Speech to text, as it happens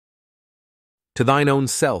To thine own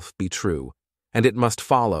self be true, and it must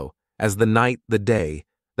follow, as the night the day,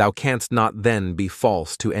 thou canst not then be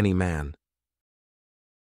false to any man.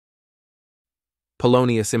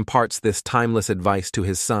 Polonius imparts this timeless advice to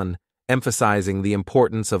his son, emphasizing the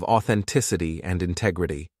importance of authenticity and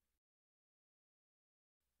integrity.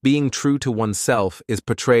 Being true to oneself is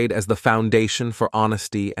portrayed as the foundation for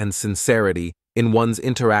honesty and sincerity in one's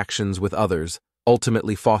interactions with others,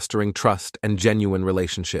 ultimately fostering trust and genuine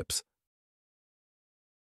relationships.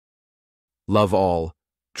 Love all,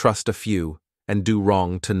 trust a few, and do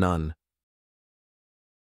wrong to none.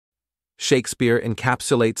 Shakespeare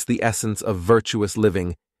encapsulates the essence of virtuous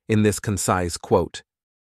living in this concise quote.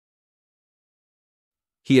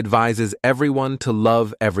 He advises everyone to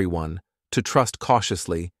love everyone, to trust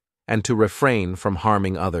cautiously, and to refrain from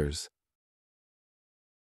harming others.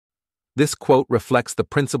 This quote reflects the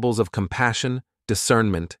principles of compassion,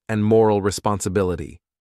 discernment, and moral responsibility.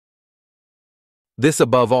 This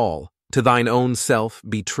above all, to thine own self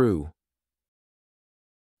be true.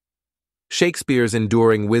 Shakespeare's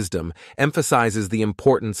enduring wisdom emphasizes the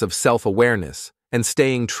importance of self-awareness and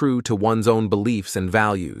staying true to one's own beliefs and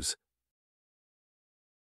values.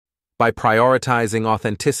 By prioritizing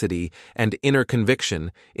authenticity and inner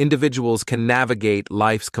conviction, individuals can navigate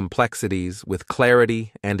life's complexities with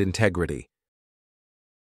clarity and integrity.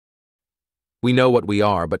 We know what we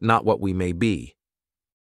are, but not what we may be.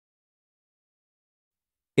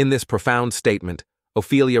 In this profound statement,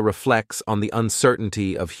 Ophelia reflects on the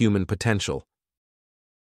uncertainty of human potential.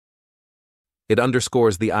 It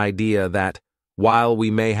underscores the idea that, while we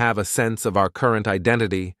may have a sense of our current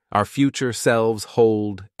identity, our future selves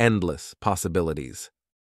hold endless possibilities.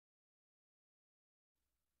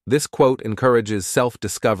 This quote encourages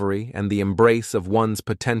self-discovery and the embrace of one's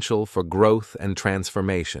potential for growth and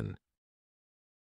transformation.